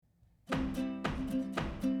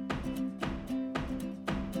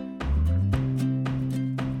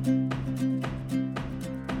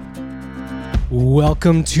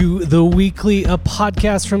Welcome to The Weekly, a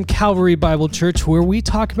podcast from Calvary Bible Church where we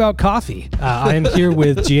talk about coffee. I am here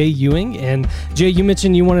with Jay Ewing, and Jay, you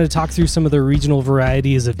mentioned you wanted to talk through some of the regional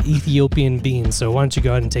varieties of Ethiopian beans, so why don't you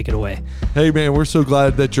go ahead and take it away? Hey man, we're so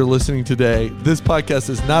glad that you're listening today. This podcast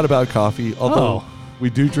is not about coffee, although we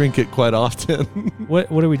do drink it quite often. What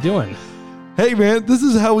are we doing? Hey man, this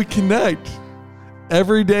is how we connect.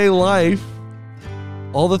 Everyday life,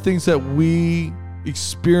 all the things that we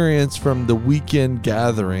experience from the weekend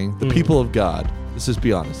gathering, the people of God. Let's just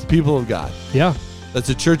be honest. The people of God. Yeah. That's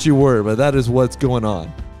a churchy word, but that is what's going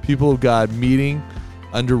on. People of God meeting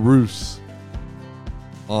under roofs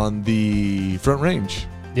on the Front Range.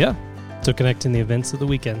 Yeah. So connecting the events of the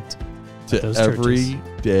weekend to those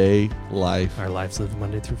everyday life. Our lives live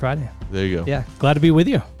Monday through Friday. There you go. Yeah. Glad to be with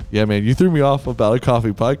you. Yeah, man. You threw me off about a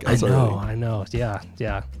coffee podcast already. I know.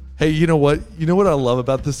 Yeah. Hey, you know what? You know what I love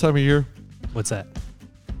about this time of year? What's that?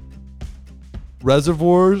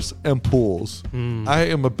 Reservoirs and pools. I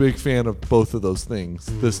am a big fan of both of those things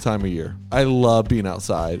this time of year. I love being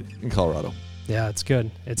outside in Colorado. Yeah, it's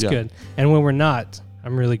good. It's good. And when we're not,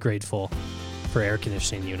 I'm really grateful for air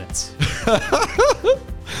conditioning units.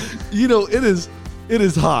 You know, it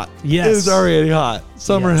is hot. Yes. It is already hot.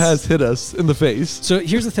 Summer has hit us in the face. So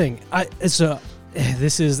here's the thing.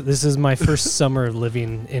 This is my first summer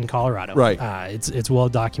living in Colorado. Right. It's well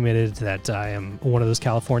documented that I am one of those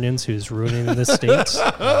Californians who's ruining this state.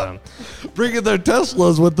 Bringing their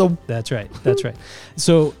Teslas with them. That's right.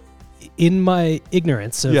 So in my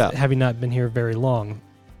ignorance of having not been here very long,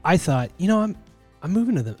 I thought, I'm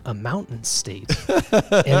moving to a mountain state.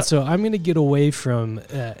 And so I'm going to get away from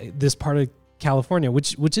this part of California,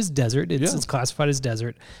 which is desert. It's classified as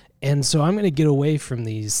desert. And so I'm going to get away from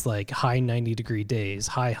these like high 90-degree days,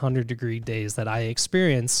 high 100-degree days that I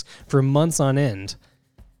experience for months on end,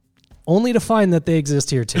 only to find that they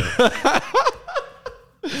exist here too.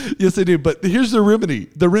 Yes, they do. But here's the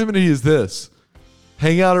remedy. The remedy is this.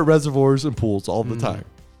 Hang out at reservoirs and pools all the time.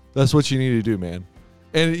 That's what you need to do, man.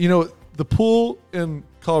 And, the pool in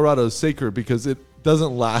Colorado is sacred because it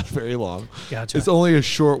doesn't last very long. Gotcha. It's only a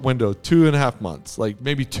short window, 2.5 months, like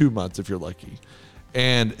maybe 2 months if you're lucky.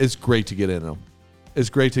 And it's great to get in them. It's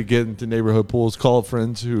great to get into neighborhood pools, call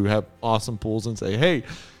friends who have awesome pools and say, hey,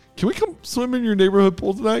 can we come swim in your neighborhood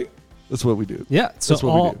pool tonight? That's what we do. Yeah.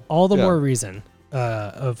 So all the more reason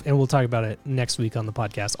and we'll talk about it next week on the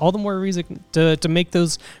podcast, all the more reason to make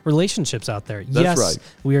those relationships out there. That's right.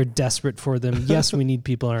 We are desperate for them. Yes, we need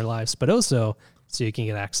people in our lives, but also so you can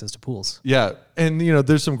get access to pools. Yeah. And,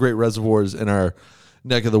 there's some great reservoirs in our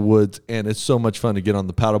neck of the woods, and it's so much fun to get on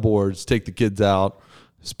the paddle boards, take the kids out,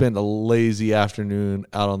 spend a lazy afternoon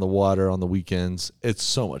out on the water on the weekends. It's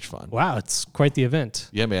so much fun. Wow, it's quite the event.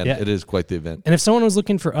 Yeah, man, it is quite the event. And if someone was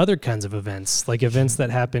looking for other kinds of events, like events that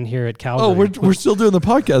happen here at Calvary. Oh, we're still doing the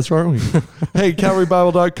podcast, aren't we? Hey,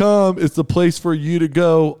 CalvaryBible.com is the place for you to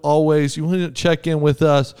go always. You want to check in with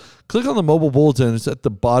us, click on the mobile bulletin. It's at the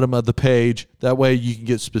bottom of the page. That way you can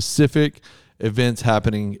get specific events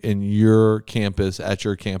happening in your campus, at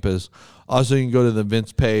your campus. Also, you can go to the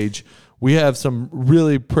events page. We have some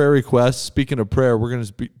really prayer requests. Speaking of prayer, we're going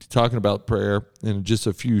to be talking about prayer in just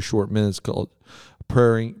a few short minutes called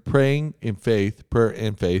Praying in Faith, Prayer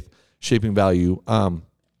and Faith, Shaping Value.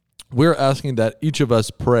 We're asking that each of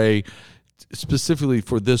us pray specifically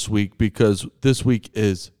for this week because this week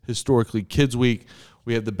is historically Kids Week.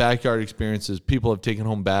 We have the backyard experiences. People have taken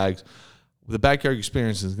home bags. The backyard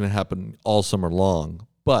experience is going to happen all summer long,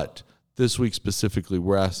 but this week specifically,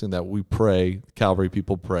 we're asking that we pray, Calvary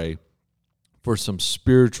people pray, for some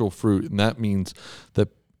spiritual fruit, and that means that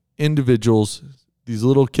individuals, these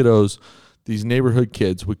little kiddos, these neighborhood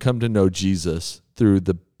kids would come to know Jesus through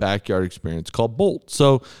the backyard experience called Bolt.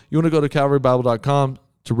 So you want to go to CalvaryBible.com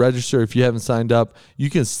to register. If you haven't signed up, you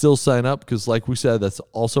can still sign up because like we said, that's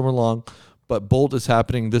all summer long. But Bolt is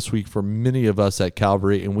happening this week for many of us at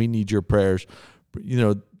Calvary, and we need your prayers.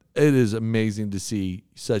 It is amazing to see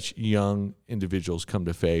such young individuals come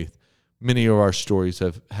to faith. Many of our stories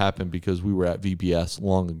have happened because we were at VBS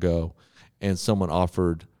long ago, and someone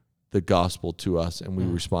offered the gospel to us, and we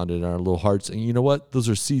responded in our little hearts. And you know what? Those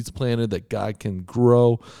are seeds planted that God can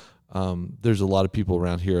grow. There's a lot of people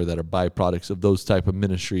around here that are byproducts of those type of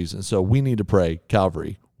ministries, and so we need to pray,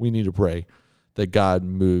 Calvary. We need to pray that God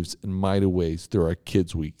moves in mighty ways through our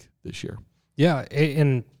Kids Week this year. Yeah,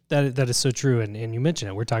 and that is so true. And you mentioned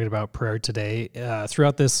it. We're talking about prayer today.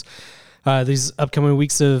 Throughout this These upcoming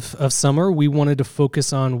weeks of summer, we wanted to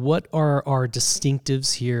focus on what are our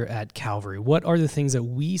distinctives here at Calvary. What are the things that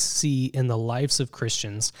we see in the lives of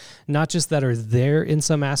Christians, not just that are there in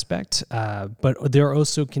some aspect, but they're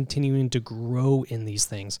also continuing to grow in these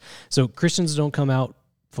things. So Christians don't come out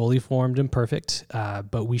fully formed and perfect,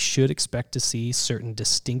 but we should expect to see certain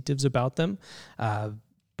distinctives about them,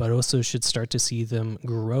 but also should start to see them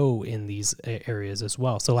grow in these areas as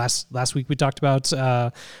well. So last week we talked about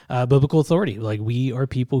biblical authority. Like, we are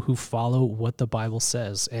people who follow what the Bible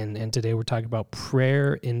says, and today we're talking about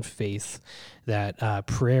prayer in faith. That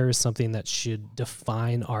prayer is something that should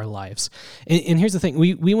define our lives. And here's the thing: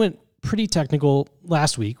 we went pretty technical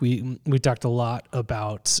last week. We talked a lot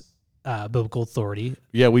about biblical authority.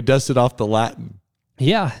 Yeah, we dusted off the Latin.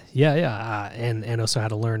 Yeah. And also had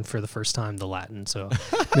to learn for the first time the Latin. So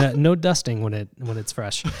no dusting when it's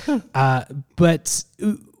fresh. But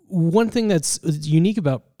one thing that's unique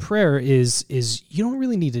about prayer is you don't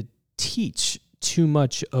really need to teach too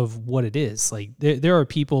much of what it is. Like, there are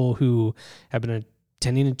people who have been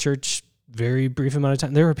attending a church very brief amount of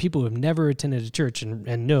time. There are people who have never attended a church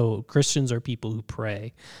and know Christians are people who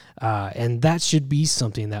pray. And that should be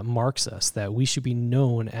something that marks us, that we should be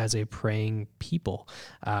known as a praying people,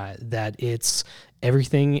 that it's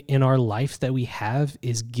everything in our life that we have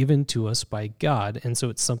is given to us by God. And so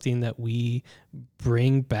it's something that we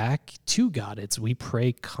bring back to God. We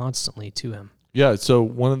pray constantly to him. Yeah. So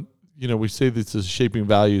we say this is shaping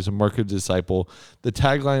values and mark a disciple. The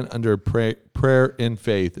tagline under prayer in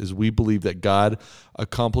faith is, we believe that God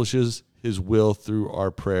accomplishes his will through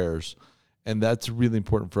our prayers. And that's really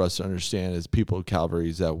important for us to understand as people of Calvary,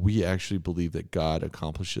 is that we actually believe that God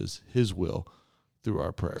accomplishes his will through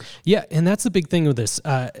our prayers. Yeah, and that's the big thing with this.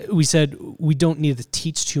 We said we don't need to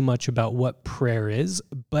teach too much about what prayer is,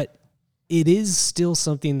 but it is still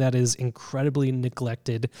something that is incredibly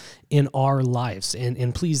neglected in our lives.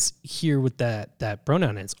 And please hear what that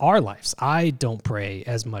pronoun is, our lives. I don't pray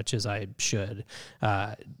as much as I should.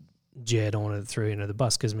 Jay, I don't want to throw you under the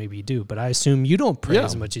bus because maybe you do, but I assume you don't pray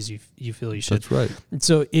as much as you feel you should. That's right.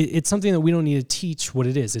 So it's something that we don't need to teach what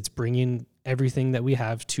it is. It's bringing everything that we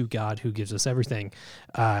have to God who gives us everything.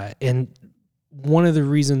 And one of the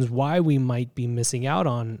reasons why we might be missing out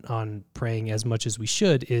on praying as much as we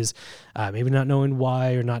should is maybe not knowing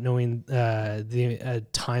why, or not knowing the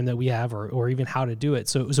time that we have, or even how to do it.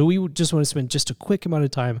 So we just want to spend just a quick amount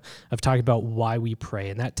of time of talking about why we pray.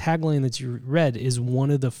 And that tagline that you read is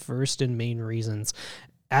one of the first and main reasons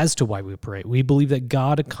as to why we pray. We believe that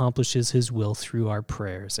God accomplishes his will through our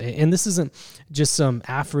prayers. And this isn't just some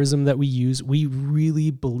aphorism that we use. We really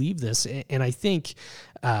believe this. And I think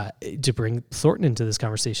to bring Thornton into this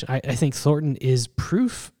conversation, I think Thornton is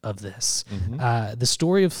proof of this. Mm-hmm. The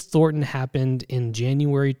story of Thornton happened in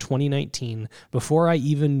January 2019, before I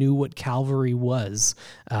even knew what Calvary was.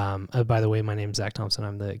 By the way, my name's Zach Thompson.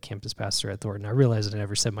 I'm the campus pastor at Thornton. I realized I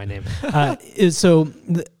never said my name. So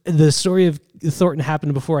the story of Thornton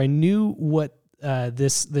happened before I knew what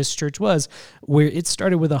this church was, where it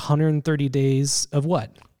started with 130 days of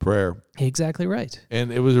what? Prayer. Exactly right.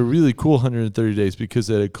 And it was a really cool 130 days, because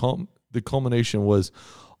the culmination was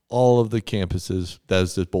all of the campuses, that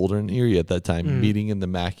was just Boulder and Erie at that time, meeting in the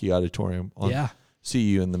Mackey Auditorium on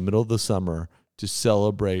CU in the middle of the summer to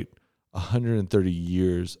celebrate 130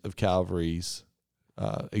 years of Calvary's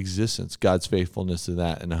existence, God's faithfulness to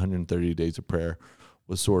that, and 130 days of prayer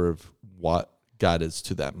was sort of what got us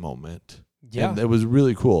to that moment. Yeah. And it was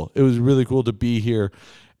really cool. It was really cool to be here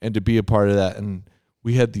and to be a part of that. And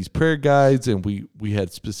we had these prayer guides, and we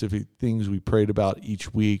had specific things we prayed about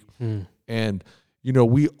each week. And,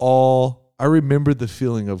 I remember the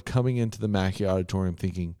feeling of coming into the Mackey Auditorium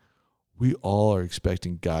thinking, we all are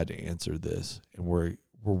expecting God to answer this. And we're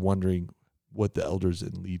wondering what the elders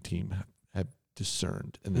and lead team have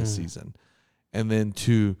discerned in this season. And then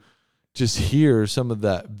to just hear some of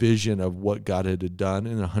that vision of what God had done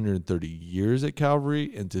in 130 years at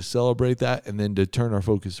Calvary, and to celebrate that, and then to turn our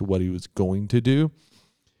focus to what he was going to do.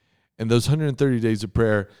 And those 130 days of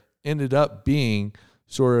prayer ended up being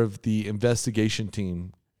sort of the investigation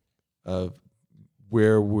team of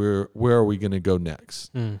where are we going to go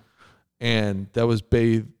next? And that was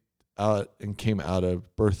bathed out and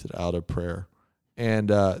birthed out of prayer. And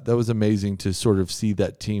that was amazing to sort of see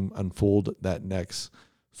that team unfold that next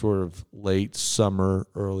sort of late summer,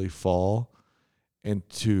 early fall,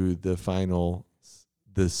 into the final,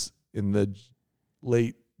 in the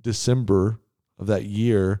late December of that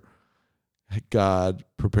year, God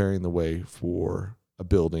preparing the way for a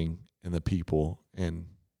building and the people. And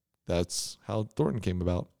that's how Thornton came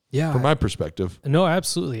about. Yeah. From my perspective. No,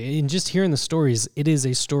 absolutely. And just hearing the stories, it is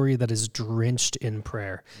a story that is drenched in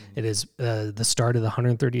prayer. It is the start of the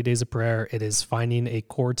 130 days of prayer. It is finding a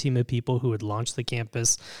core team of people who would launch the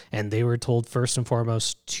campus, and they were told first and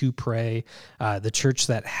foremost to pray. The church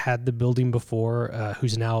that had the building before,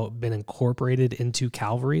 who's now been incorporated into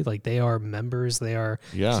Calvary, like they are members, they are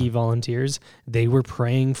key volunteers. They were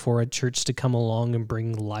praying for a church to come along and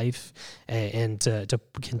bring life and to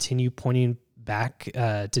continue pointing back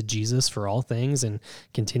to Jesus for all things and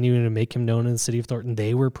continuing to make him known in the city of Thornton.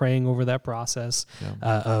 They were praying over that process.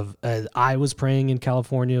 I was praying in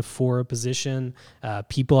California for a position.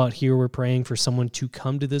 People out here were praying for someone to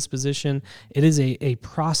come to this position. It is a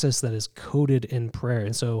process that is coded in prayer.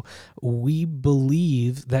 And so we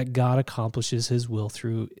believe that God accomplishes his will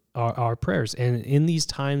through our prayers. And in these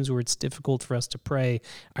times where it's difficult for us to pray,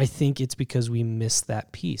 I think it's because we miss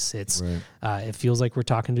that piece. It feels like we're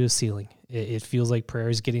talking to a ceiling. It feels like prayer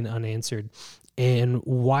is getting unanswered. And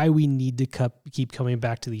why we need to keep coming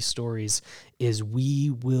back to these stories is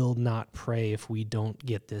we will not pray if we don't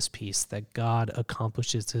get this piece, that God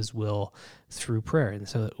accomplishes his will through prayer. And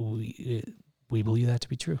so we believe that to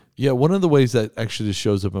be true. Yeah, one of the ways that actually just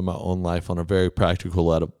shows up in my own life on a very practical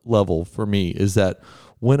level for me is that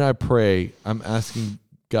when I pray, I'm asking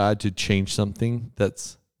God to change something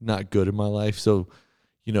that's not good in my life. So,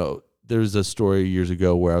 there's a story years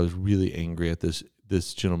ago where I was really angry at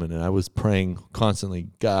this gentleman, and I was praying constantly,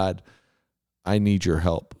 God, I need your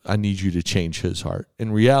help. I need you to change his heart.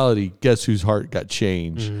 In reality, guess whose heart got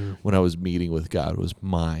changed when I was meeting with God? It was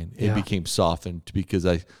mine. It became softened because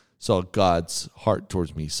I saw God's heart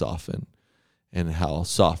towards me soften and how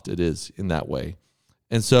soft it is in that way.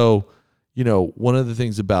 And so, one of the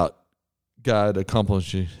things about God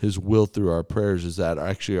accomplishing his will through our prayers is that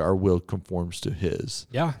actually our will conforms to his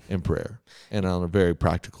in prayer. And on a very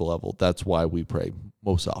practical level, that's why we pray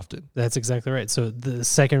most often. That's exactly right. So the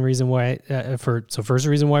second reason why, first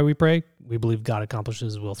reason why we pray, we believe God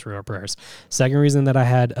accomplishes his will through our prayers. Second reason that I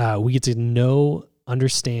had, we get to know,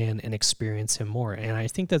 understand, and experience him more. And I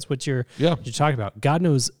think that's what you're talking about. God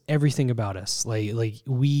knows everything about us. Like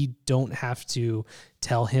we don't have to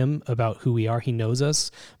tell him about who we are. He knows us.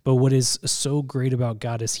 But what is so great about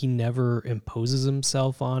God is he never imposes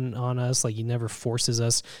himself on us. Like he never forces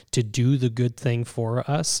us to do the good thing for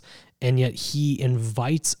us. And yet he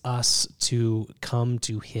invites us to come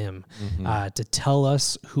to him, to tell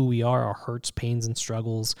us who we are, our hurts, pains, and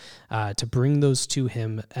struggles, to bring those to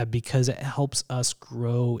him because it helps us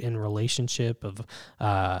grow in relationship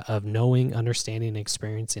of knowing, understanding, and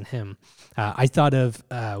experiencing him. I thought of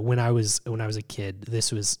when I was a kid.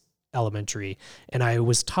 This was elementary, and I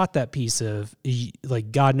was taught that piece of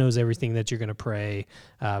like God knows everything that you're going to pray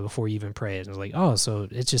before you even pray it. And I was like, so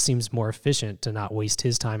it just seems more efficient to not waste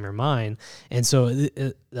his time or mine. And so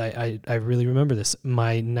I really remember this.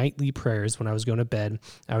 My nightly prayers when I was going to bed,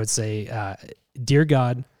 I would say, "Dear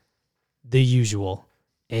God, the usual.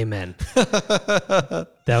 Amen."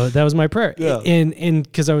 That was my prayer. And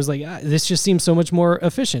because I was like, this just seems so much more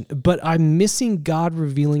efficient. But I'm missing God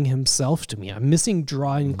revealing himself to me. I'm missing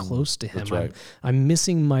drawing close to him. That's right. I'm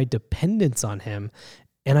missing my dependence on him.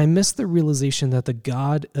 And I miss the realization that the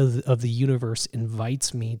God of the universe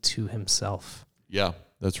invites me to himself. Yeah,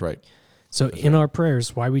 that's right. So in our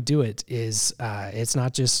prayers, why we do it is it's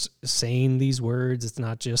not just saying these words. It's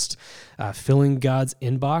not just filling God's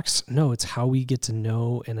inbox. No, it's how we get to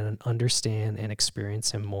know and understand and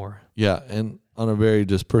experience him more. Yeah, and on a very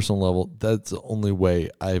just personal level, that's the only way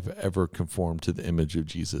I've ever conformed to the image of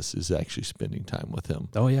Jesus is actually spending time with him.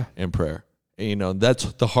 Oh, yeah. In prayer. And, that's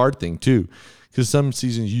the hard thing, too, because some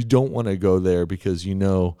seasons you don't want to go there because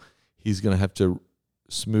he's going to have to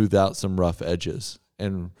smooth out some rough edges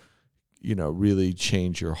and really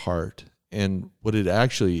change your heart. And what it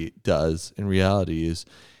actually does in reality is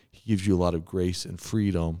he gives you a lot of grace and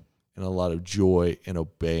freedom and a lot of joy in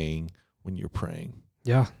obeying when you're praying.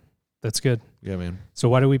 Yeah, that's good. Yeah, man. So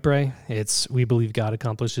why do we pray? We believe God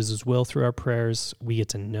accomplishes his will through our prayers. We get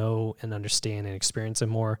to know and understand and experience him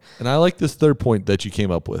more. And I like this third point that you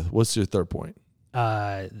came up with. What's your third point?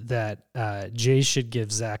 That Jay should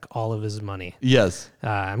give Zach all of his money. Yes.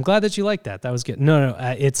 I'm glad that you like that. That was good. No,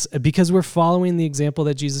 it's because we're following the example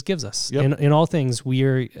that Jesus gives us. Yep. In all things, we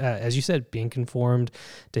are, as you said, being conformed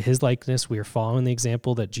to his likeness. We are following the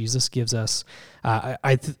example that Jesus gives us.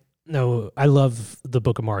 I love the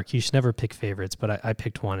book of Mark. You should never pick favorites, but I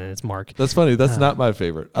picked one, and it's Mark. That's funny. That's not my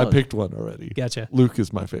favorite. I picked one already. Gotcha. Luke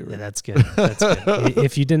is my favorite. Yeah, that's good. That's good.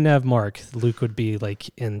 If you didn't have Mark, Luke would be like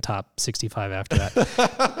in top 65 after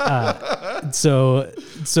that. So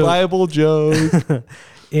Bible joke.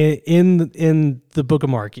 in the book of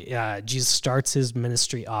Mark, Jesus starts his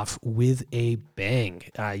ministry off with a bang.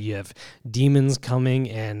 You have demons coming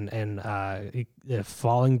and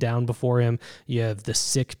falling down before him. You have the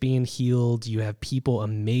sick being healed. You have people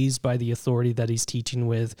amazed by the authority that he's teaching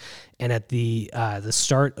with. And at the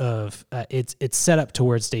start of it's set up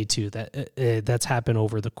towards day 2. That's happened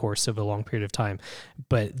over the course of a long period of time.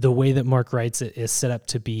 But the way that Mark writes it is set up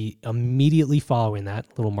to be immediately following that,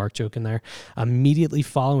 little Mark joke in there, immediately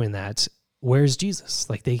following that, where's Jesus?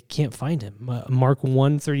 Like, they can't find him. Mark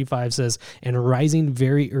 1:35 says, and rising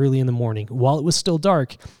very early in the morning, while it was still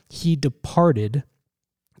dark, he departed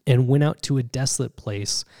and went out to a desolate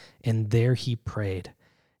place, and there he prayed.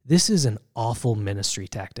 This is an awful ministry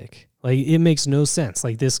tactic. Like, it makes no sense.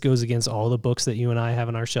 Like, this goes against all the books that you and I have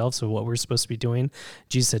on our shelves of what we're supposed to be doing.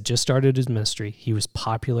 Jesus had just started his ministry. He was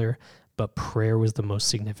popular, but prayer was the most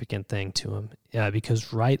significant thing to him,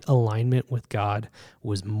 because right alignment with God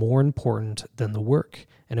was more important than the work,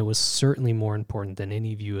 and it was certainly more important than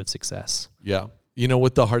any view of success. Yeah. You know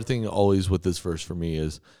what the hard thing always with this verse for me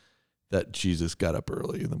is that Jesus got up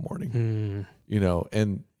early in the morning, you know,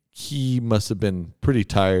 and he must have been pretty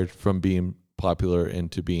tired from being popular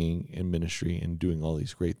and to being in ministry and doing all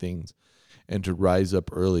these great things, and to rise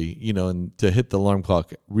up early, you know, and to hit the alarm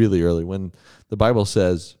clock really early. When the Bible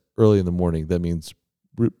says early in the morning, that means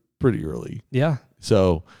pretty early. Yeah.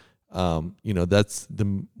 So, you know, that's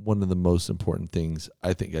one of the most important things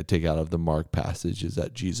I think I take out of the Mark passage is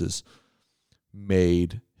that Jesus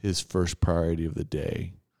made his first priority of the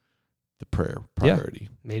day the prayer priority.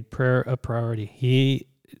 Yeah, made prayer a priority. He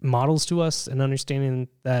models to us an understanding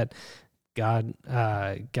that God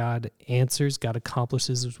answers, God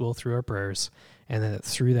accomplishes his will through our prayers, and that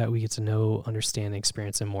through that we get to know, understand, and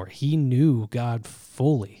experience him more. He knew God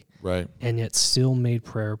fully, right, and yet still made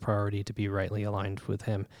prayer a priority to be rightly aligned with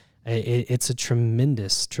him. It's a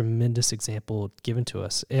tremendous, tremendous example given to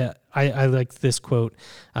us. I like this quote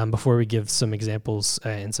before we give some examples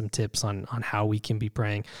and some tips on how we can be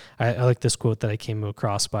praying. I like this quote that I came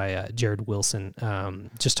across by Jared Wilson,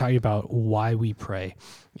 just talking about why we pray.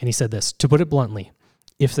 And he said this: to put it bluntly,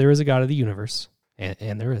 if there is a God of the universe,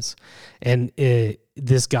 and there is, and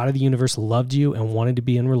this God of the universe loved you and wanted to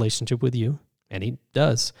be in relationship with you, and he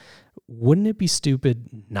does, wouldn't it be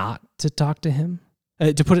stupid not to talk to him?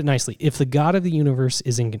 To put it nicely, if the God of the universe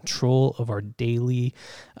is in control of our days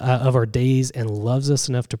and loves us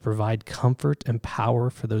enough to provide comfort and power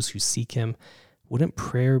for those who seek him, wouldn't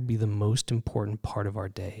prayer be the most important part of our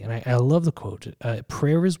day? And I love the quote.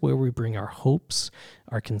 Prayer is where we bring our hopes,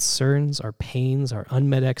 our concerns, our pains, our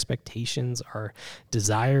unmet expectations, our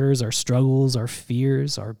desires, our struggles, our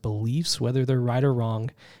fears, our beliefs, whether they're right or wrong.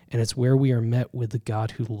 And it's where we are met with the God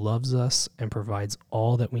who loves us and provides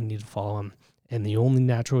all that we need to follow him. And the only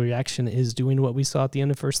natural reaction is doing what we saw at the end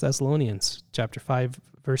of 1 Thessalonians chapter 5,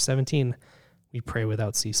 verse 17. We pray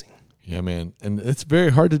without ceasing. Yeah, man. And it's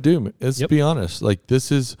very hard to do. Let's be honest. Like, this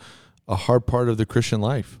is a hard part of the Christian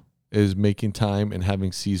life, is making time and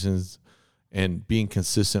having seasons and being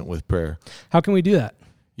consistent with prayer. How can we do that?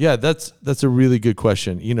 Yeah, that's a really good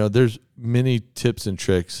question. You know, there's many tips and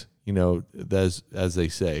tricks, you know, as they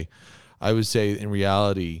say. I would say in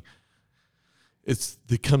reality,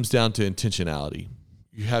 it comes down to intentionality.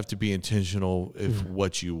 You have to be intentional with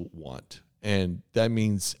what you want. And that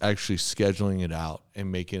means actually scheduling it out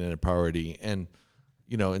and making it a priority. And,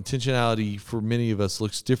 you know, intentionality for many of us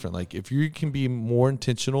looks different. Like, if you can be more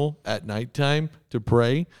intentional at nighttime to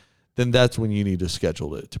pray, then that's when you need to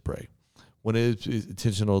schedule it to pray. When it's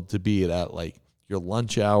intentional to be at like your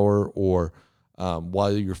lunch hour or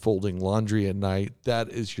while you're folding laundry at night, that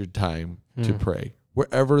is your time to pray.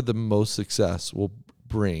 Wherever the most success will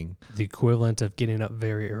bring. The equivalent of getting up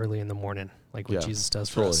very early in the morning, like what Jesus does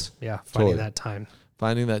for us. Yeah, finding that time.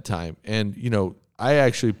 Finding that time. And, you know, I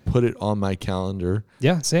actually put it on my calendar.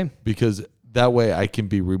 Yeah, same. Because that way I can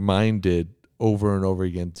be reminded over and over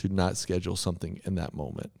again to not schedule something in that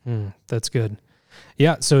moment. That's good.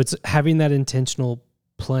 Yeah, so it's having that intentional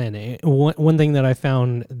plan. One thing that I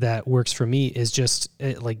found that works for me is just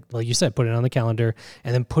like you said, put it on the calendar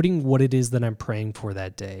and then putting what it is that I'm praying for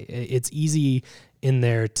that day. It's easy in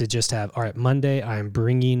there to just have, all right, Monday, I am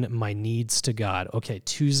bringing my needs to God. Okay,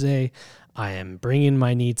 Tuesday, I am bringing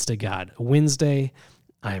my needs to God. Wednesday,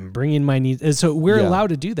 I'm bringing my needs. And so we're allowed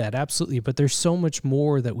to do that, absolutely. But there's so much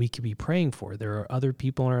more that we could be praying for. There are other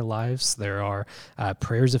people in our lives. There are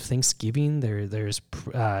prayers of thanksgiving. There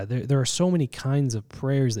are so many kinds of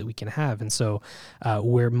prayers that we can have. And so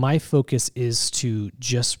where my focus is to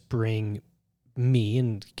just bring me,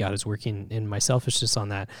 and God is working in my selfishness on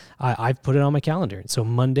that, I've put it on my calendar. So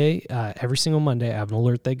Monday, every single Monday, I have an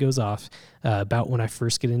alert that goes off about when I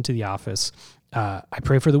first get into the office. I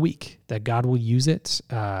pray for the week that God will use it.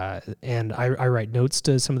 And I write notes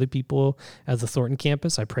to some of the people at the Thornton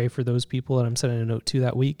campus. I pray for those people that I'm sending a note to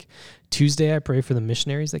that week. Tuesday, I pray for the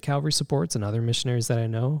missionaries that Calvary supports and other missionaries that I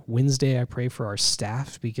know. Wednesday, I pray for our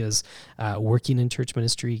staff because working in church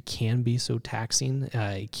ministry can be so taxing.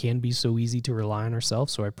 It can be so easy to rely on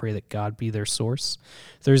ourselves. So I pray that God be their source.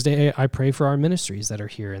 Thursday, I pray for our ministries that are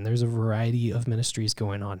here. And there's a variety of ministries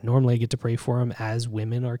going on. Normally, I get to pray for them as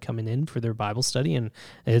women are coming in for their Bible study. And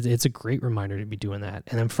it's a great reminder to be doing that.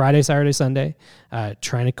 And then Friday, Saturday, Sunday,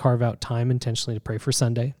 trying to carve out time intentionally to pray for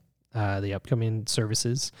Sunday. The upcoming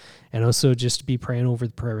services, and also just be praying over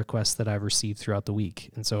the prayer requests that I've received throughout the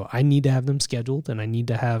week. And so I need to have them scheduled, and I need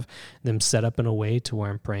to have them set up in a way to where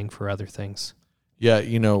I'm praying for other things. Yeah,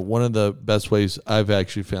 one of the best ways I've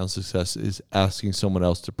actually found success is asking someone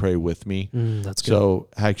else to pray with me. That's good. So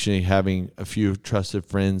actually having a few trusted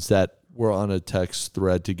friends that we're on a text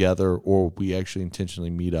thread together, or we actually intentionally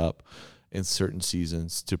meet up in certain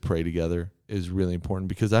seasons to pray together is really important,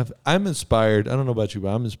 because I'm inspired. I don't know about you, but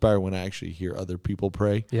I'm inspired when I actually hear other people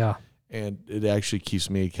pray. Yeah. And it actually keeps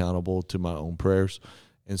me accountable to my own prayers.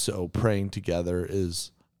 And so praying together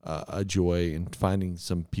is a joy, and finding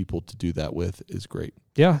some people to do that with is great.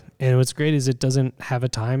 Yeah. And what's great is it doesn't have a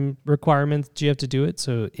time requirement that you have to do it.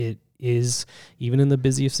 So it is, even in the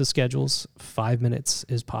busiest of schedules, 5 minutes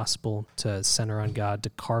is possible to center on God, to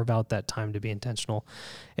carve out that time to be intentional.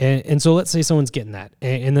 And so let's say someone's getting that.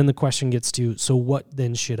 And then the question gets to, so what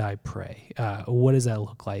then should I pray? What does that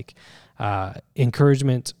look like?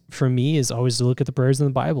 Encouragement for me is always to look at the prayers in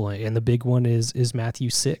the Bible. And the big one is Matthew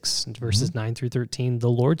 6, verses 9 through 13, the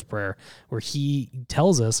Lord's Prayer, where he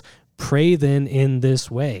tells us, pray then in this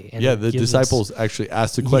way. And yeah, the disciples actually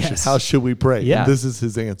asked the question, how should we pray? Yeah. And this is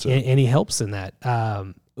his answer. And he helps in that.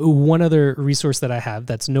 One other resource that I have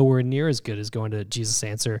that's nowhere near as good as going to Jesus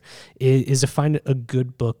Answer is to find a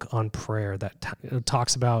good book on prayer that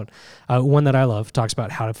talks about, one that I love, talks about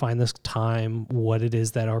how to find this time, what it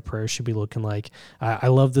is that our prayers should be looking like. I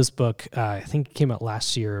love this book. I think it came out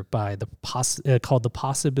last year by called The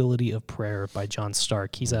Possibility of Prayer by John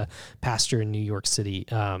Stark. He's a pastor in New York City.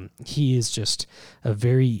 He is just a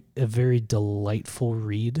very delightful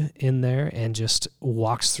read in there, and just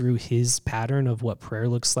walks through his pattern of what prayer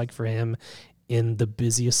looks like for him in the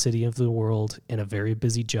busiest city of the world, in a very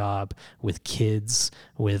busy job, with kids,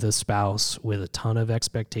 with a spouse, with a ton of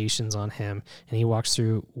expectations on him. And he walks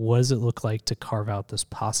through, what does it look like to carve out this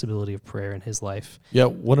possibility of prayer in his life? Yeah,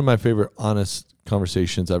 one of my favorite honest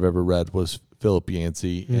conversations I've ever read was Philip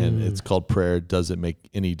Yancey, and it's called Prayer Doesn't Make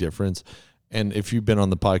Any Difference. And if you've been on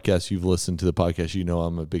the podcast, you've listened to the podcast,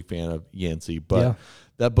 I'm a big fan of Yancey. But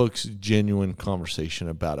that book's genuine conversation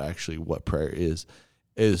about actually what prayer is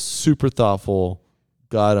super thoughtful,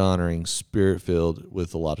 God-honoring, Spirit-filled,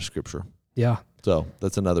 with a lot of scripture. Yeah. So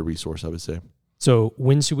that's another resource, I would say. So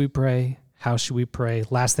when should we pray? How should we pray?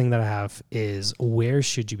 Last thing that I have is, where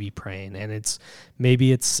should you be praying? And it's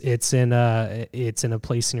in a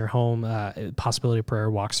place in your home. Possibility of Prayer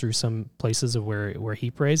walks through some places of where he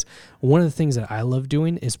prays. One of the things that I love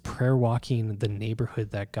doing is prayer walking the neighborhood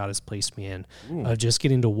that God has placed me in. Just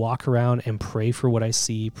getting to walk around and pray for what I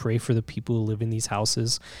see, pray for the people who live in these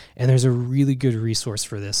houses. And there's a really good resource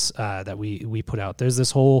for this that we put out. There's this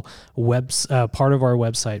whole part of our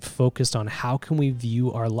website focused on how can we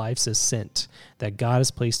view our lives as sent, that God has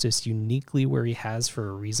placed us uniquely where he has for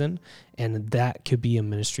a reason, and that could be a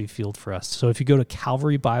ministry field for us. So if you go to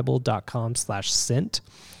calvarybible.com/sent,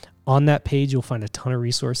 on that page you'll find a ton of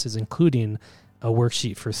resources, including a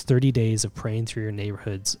worksheet for 30 days of praying through your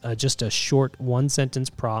neighborhoods, just a short 1-sentence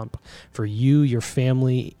prompt for you, your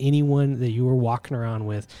family, anyone that you are walking around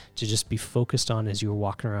with, to just be focused on as you are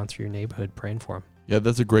walking around through your neighborhood praying for them. Yeah,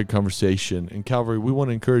 that's a great conversation. And Calvary, we want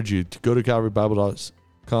to encourage you to go to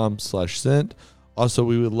calvarybible.com/sent. Also,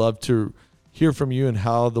 we would love to hear from you and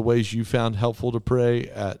how the ways you found helpful to pray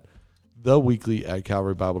at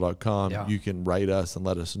theweekly@calvarybible.com. Yeah. You can write us and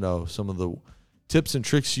let us know some of the tips and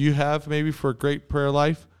tricks you have maybe for a great prayer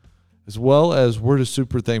life, as well as we're just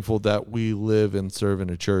super thankful that we live and serve in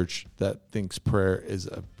a church that thinks prayer is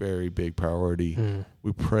a very big priority.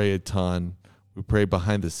 We pray a ton. We pray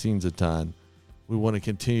behind the scenes a ton. We want to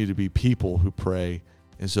continue to be people who pray.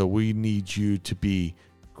 And so we need you to be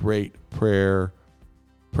great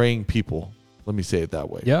praying people. Let me say it that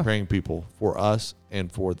way. Yeah. Praying people for us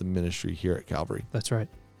and for the ministry here at Calvary. That's right.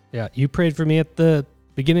 Yeah. You prayed for me at the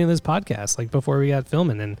beginning of this podcast, like before we got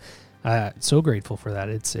filming, and so grateful for that.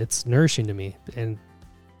 It's nourishing to me, and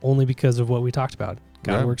only because of what we talked about.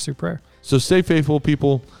 God works through prayer. So stay faithful,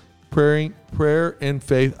 people. Prayer and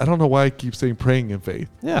faith. I don't know why I keep saying praying in faith.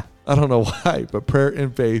 Yeah. I don't know why, but prayer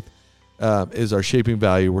and faith is our shaping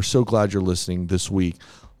value. We're so glad you're listening this week.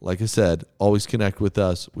 Like I said, always connect with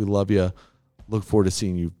us. We love you. Look forward to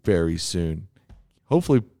seeing you very soon.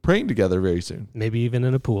 Hopefully praying together very soon. Maybe even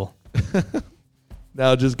in a pool.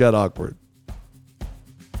 Now it just got awkward.